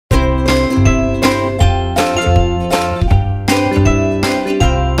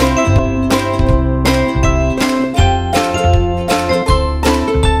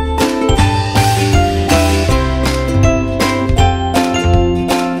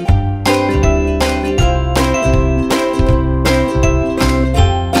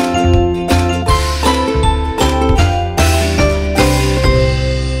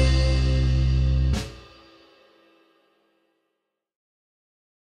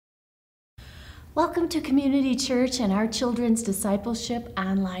Welcome to Community Church and our Children's Discipleship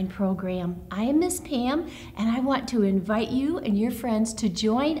online program. I am Miss Pam, and I want to invite you and your friends to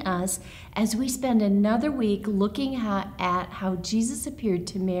join us as we spend another week looking at how Jesus appeared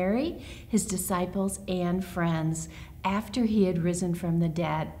to Mary, his disciples, and friends after he had risen from the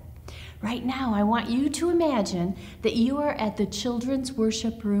dead. Right now, I want you to imagine that you are at the children's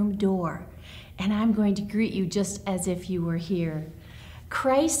worship room door, and I'm going to greet you just as if you were here.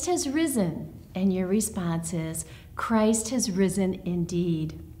 Christ has risen. And your response is, Christ has risen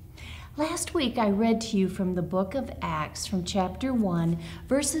indeed. Last week I read to you from the book of Acts from chapter 1,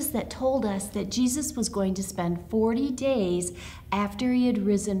 verses that told us that Jesus was going to spend 40 days after he had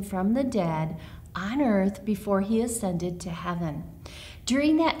risen from the dead on earth before he ascended to heaven.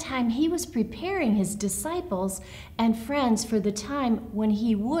 During that time, he was preparing his disciples and friends for the time when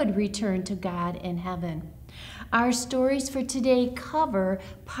he would return to God in heaven. Our stories for today cover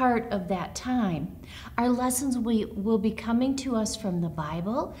part of that time. Our lessons will be coming to us from the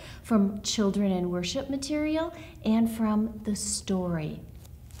Bible, from children and worship material, and from the story.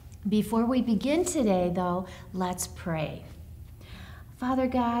 Before we begin today, though, let's pray. Father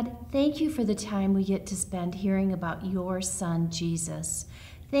God, thank you for the time we get to spend hearing about your Son, Jesus.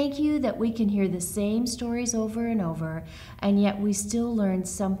 Thank you that we can hear the same stories over and over, and yet we still learn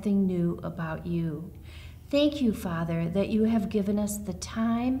something new about you. Thank you, Father, that you have given us the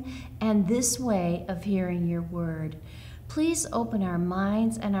time and this way of hearing your word. Please open our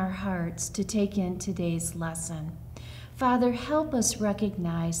minds and our hearts to take in today's lesson. Father, help us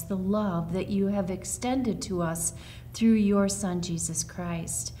recognize the love that you have extended to us through your Son, Jesus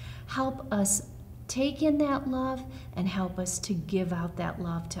Christ. Help us take in that love and help us to give out that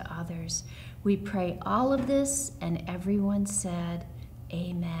love to others. We pray all of this, and everyone said,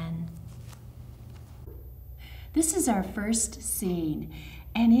 Amen. This is our first scene,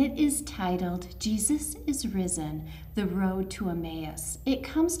 and it is titled, Jesus is Risen, the Road to Emmaus. It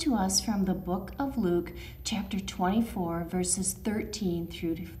comes to us from the book of Luke, chapter 24, verses 13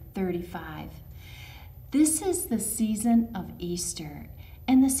 through 35. This is the season of Easter,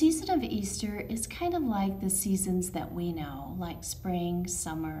 and the season of Easter is kind of like the seasons that we know, like spring,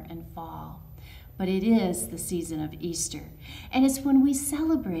 summer, and fall. But it is the season of Easter, and it's when we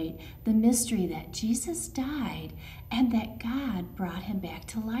celebrate the mystery that Jesus died and that God brought him back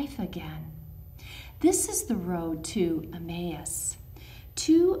to life again. This is the road to Emmaus.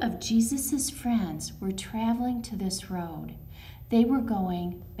 Two of Jesus' friends were traveling to this road. They were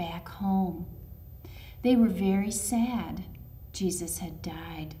going back home. They were very sad. Jesus had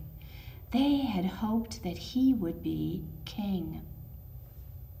died. They had hoped that he would be king.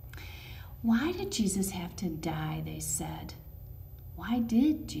 Why did Jesus have to die, they said. Why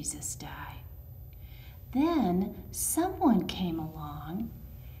did Jesus die? Then someone came along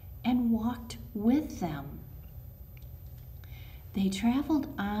and walked with them. They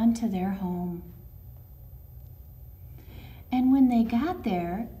traveled on to their home. And when they got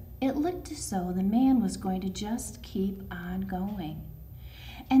there, it looked as though the man was going to just keep on going.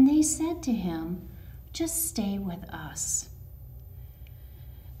 And they said to him, just stay with us.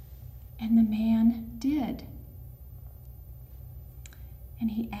 And the man did. And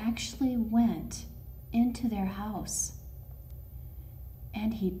he actually went into their house.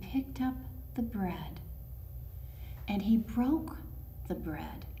 And he picked up the bread. And he broke the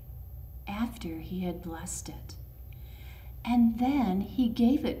bread after he had blessed it. And then he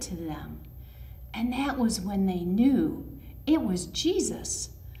gave it to them. And that was when they knew it was Jesus.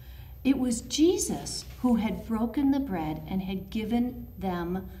 It was Jesus who had broken the bread and had given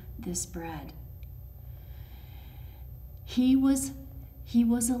them this bread. He was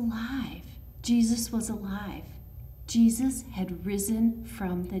alive. Jesus was alive. Jesus had risen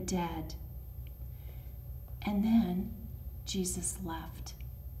from the dead. And then Jesus left.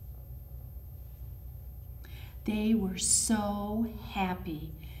 They were so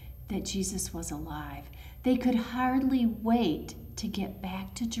happy that Jesus was alive. They could hardly wait to get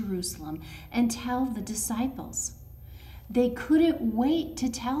back to Jerusalem and tell the disciples. They couldn't wait to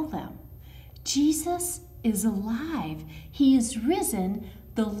tell them. Jesus is alive. He is risen.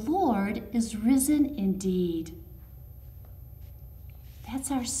 The Lord is risen indeed. That's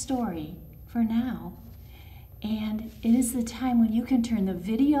our story for now. And it is the time when you can turn the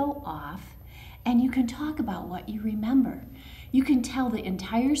video off and you can talk about what you remember. You can tell the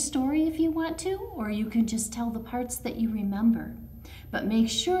entire story if you want to, or you can just tell the parts that you remember. But make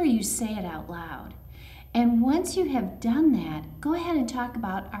sure you say it out loud. And once you have done that, go ahead and talk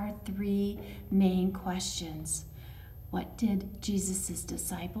about our three main questions. What did Jesus'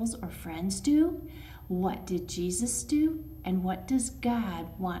 disciples or friends do? What did Jesus do? And what does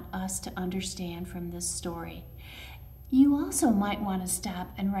God want us to understand from this story? You also might want to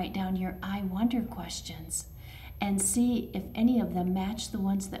stop and write down your I wonder questions and see if any of them match the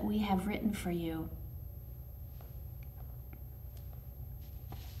ones that we have written for you.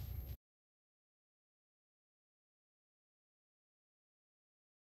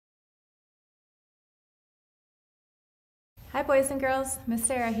 Hi boys and girls, Miss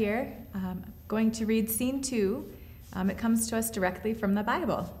Sarah here. I'm going to read scene 2. It comes to us directly from the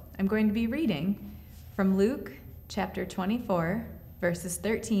Bible. I'm going to be reading from Luke chapter 24, verses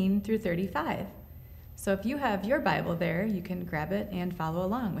 13 through 35. So if you have your Bible there, you can grab it and follow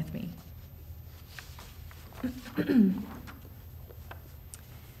along with me.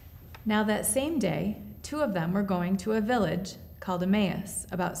 Now that same day, 2 of them were going to a village called Emmaus,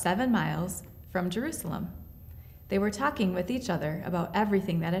 about 7 miles from Jerusalem. They were talking with each other about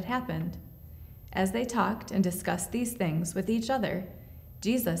everything that had happened. As they talked and discussed these things with each other,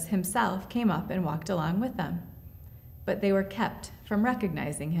 Jesus himself came up and walked along with them. But they were kept from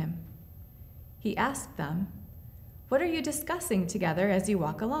recognizing him. He asked them, "What are you discussing together as you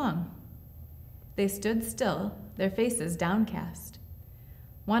walk along?" They stood still, their faces downcast.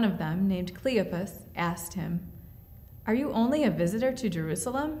 One of them, named Cleopas, asked him, "Are you only a visitor to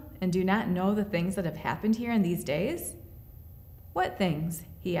Jerusalem and do not know the things that have happened here in these days?" "What things?"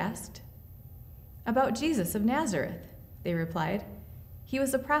 he asked. "About Jesus of Nazareth," they replied. "He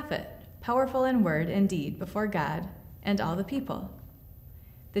was a prophet, powerful in word and deed before God and all the people.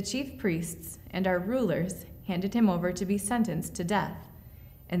 The chief priests and our rulers handed him over to be sentenced to death,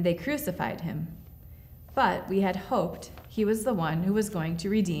 and they crucified him. But we had hoped he was the one who was going to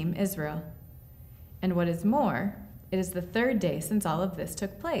redeem Israel. And what is more, it is the 3rd day since all of this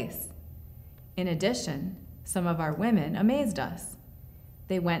took place. In addition, some of our women amazed us.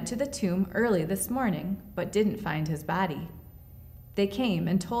 They went to the tomb early this morning, but didn't find his body. They came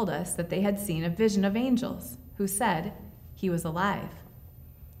and told us that they had seen a vision of angels who said he was alive.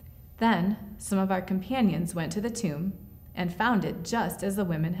 Then some of our companions went to the tomb and found it just as the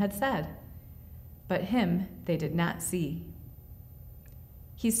women had said, but him they did not see."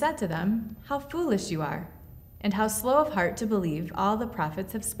 He said to them, "How foolish you are, and how slow of heart to believe all the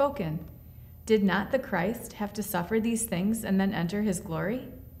prophets have spoken. Did not the Christ have to suffer these things and then enter his glory?"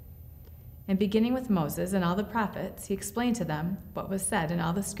 And beginning with Moses and all the prophets, he explained to them what was said in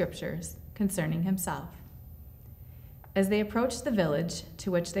all the scriptures concerning himself. As they approached the village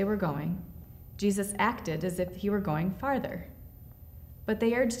to which they were going, Jesus acted as if he were going farther. But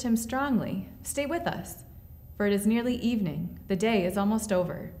they urged him strongly, "Stay with us, for it is nearly evening. The day is almost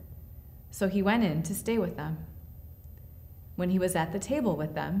over." So he went in to stay with them. When he was at the table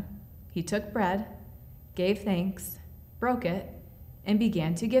with them, he took bread, gave thanks, broke it, and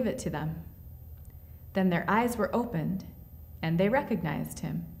began to give it to them. Then their eyes were opened, and they recognized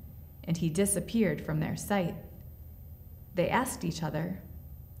him, and he disappeared from their sight. They asked each other,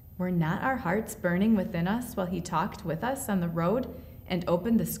 "Were not our hearts burning within us while he talked with us on the road and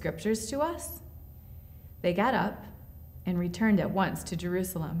opened the scriptures to us?" They got up and returned at once to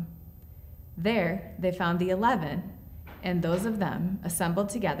Jerusalem. There they found the 11 and those of them assembled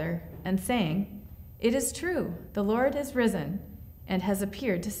together and saying, "It is true, the Lord is risen and has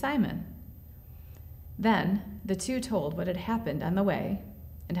appeared to Simon." Then the 2 told what had happened on the way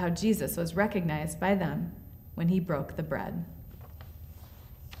and how Jesus was recognized by them when he broke the bread.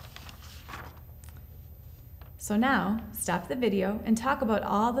 So now, stop the video and talk about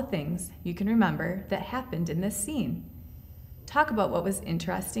all the things you can remember that happened in this scene. Talk about what was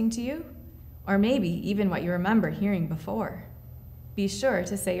interesting to you, or maybe even what you remember hearing before. Be sure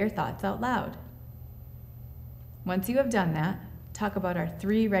to say your thoughts out loud. Once you have done that, talk about our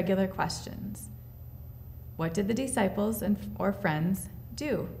 3 regular questions. What did the disciples or friends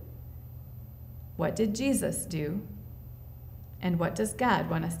do? What did Jesus do? And what does God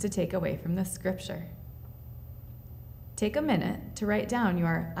want us to take away from this scripture? Take a minute to write down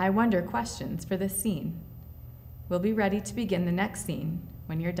your I wonder questions for this scene. We'll be ready to begin the next scene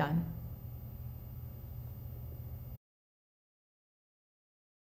when you're done.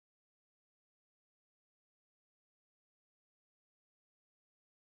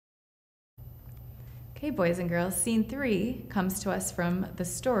 Okay, boys and girls, scene 3 comes to us from the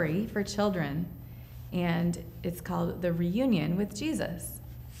story for children, and it's called The Reunion with Jesus.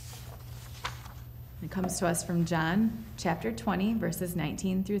 It comes to us from John chapter 20, verses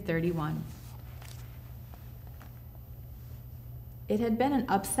 19 through 31. It had been an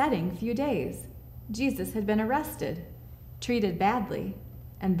upsetting few days. Jesus had been arrested, treated badly,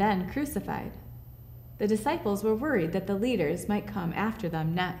 and then crucified. The disciples were worried that the leaders might come after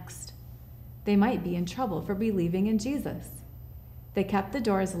them next. They might be in trouble for believing in Jesus. They kept the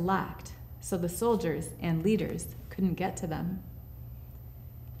doors locked so the soldiers and leaders couldn't get to them.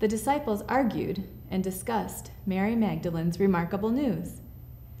 The disciples argued and discussed Mary Magdalene's remarkable news.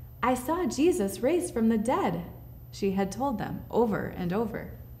 "I saw Jesus raised from the dead," she had told them over and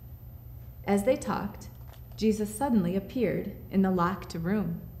over. As they talked, Jesus suddenly appeared in the locked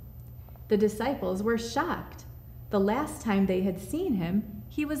room. The disciples were shocked. The last time they had seen him,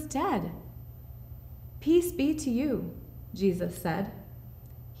 he was dead. "Peace be to you," Jesus said.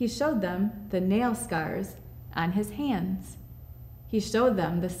 He showed them the nail scars on his hands. He showed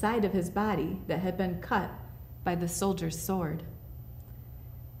them the side of his body that had been cut by the soldier's sword.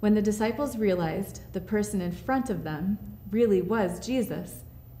 When the disciples realized the person in front of them really was Jesus,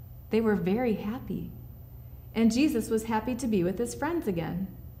 they were very happy. And Jesus was happy to be with his friends again.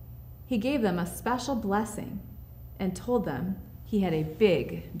 He gave them a special blessing and told them he had a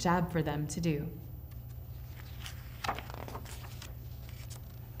big job for them to do.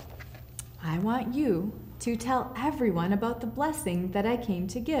 "I want you to tell everyone about the blessing that I came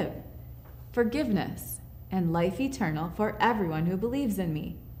to give, forgiveness and life eternal for everyone who believes in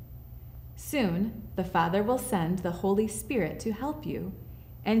me. Soon, the Father will send the Holy Spirit to help you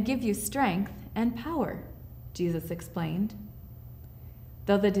and give you strength and power," Jesus explained.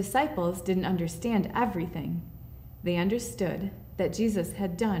 Though the disciples didn't understand everything, they understood that Jesus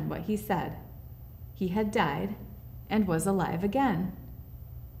had done what he said. He had died and was alive again.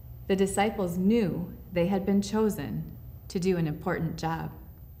 The disciples knew they had been chosen to do an important job.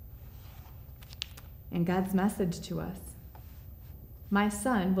 And God's message to us: "My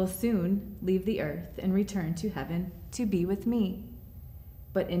Son will soon leave the earth and return to heaven to be with me.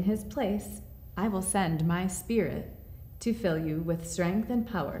 But in his place, I will send my Spirit to fill you with strength and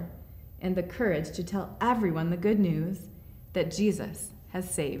power and the courage to tell everyone the good news that Jesus has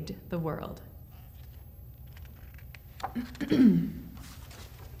saved the world."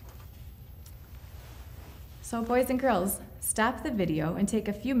 So boys and girls, stop the video and take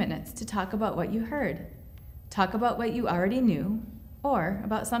a few minutes to talk about what you heard. Talk about what you already knew or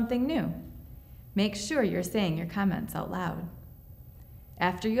about something new. Make sure you're saying your comments out loud.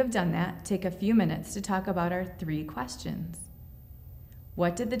 After you have done that, take a few minutes to talk about our 3 questions.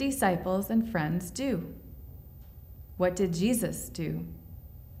 What did the disciples and friends do? What did Jesus do?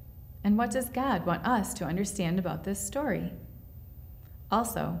 And what does God want us to understand about this story?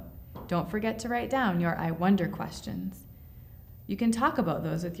 Also, don't forget to write down your I wonder questions. You can talk about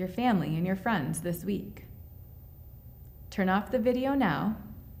those with your family and your friends this week. Turn off the video now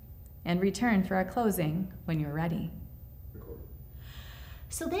and return for our closing when you're ready.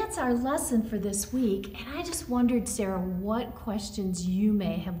 So that's our lesson for this week, and I just wondered, Sarah, what questions you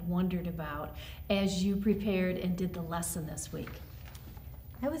may have wondered about as you prepared and did the lesson this week.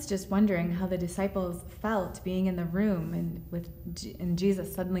 I was just wondering how the disciples felt being in the room and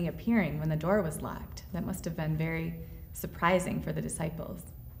Jesus suddenly appearing when the door was locked. That must have been very surprising for the disciples.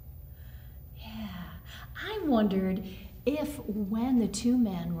 Yeah, I wondered if when the 2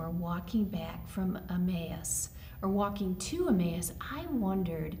 men were walking back from Emmaus, or walking to Emmaus, I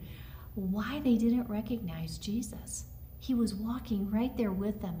wondered why they didn't recognize Jesus. He was walking right there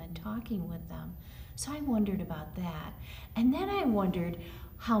with them and talking with them. So I wondered about that. And then I wondered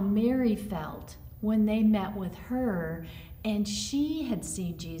how Mary felt when they met with her and she had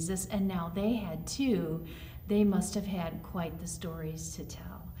seen Jesus and now they had too. They must have had quite the stories to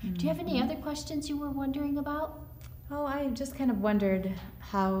tell. Mm-hmm. Do you have any other questions you were wondering about? Oh, I just kind of wondered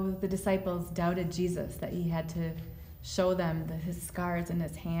how the disciples doubted Jesus, that he had to show them his scars in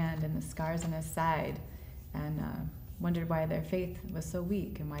his hand and the scars in his side, and wondered why their faith was so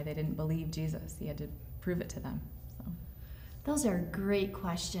weak and why they didn't believe Jesus. He had to prove it to them. So. Those are great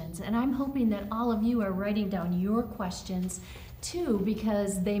questions, and I'm hoping that all of you are writing down your questions too,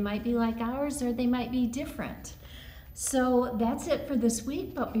 because they might be like ours or they might be different. So that's it for this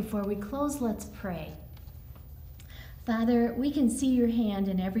week, but before we close, let's pray. Father, we can see your hand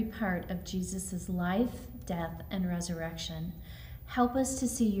in every part of Jesus' life, death, and resurrection. Help us to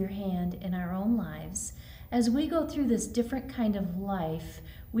see your hand in our own lives. As we go through this different kind of life,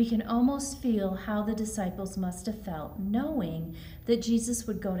 we can almost feel how the disciples must have felt, knowing that Jesus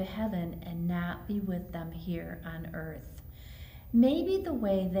would go to heaven and not be with them here on earth. Maybe the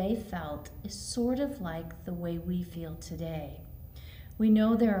way they felt is sort of like the way we feel today. We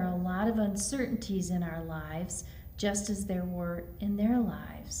know there are a lot of uncertainties in our lives, just as there were in their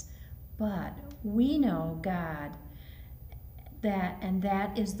lives. But we know God, and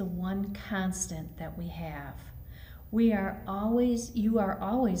that is the one constant that we have. You are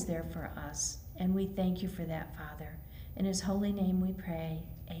always there for us, and we thank you for that, Father. In his holy name we pray.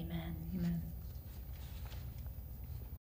 Amen. Amen.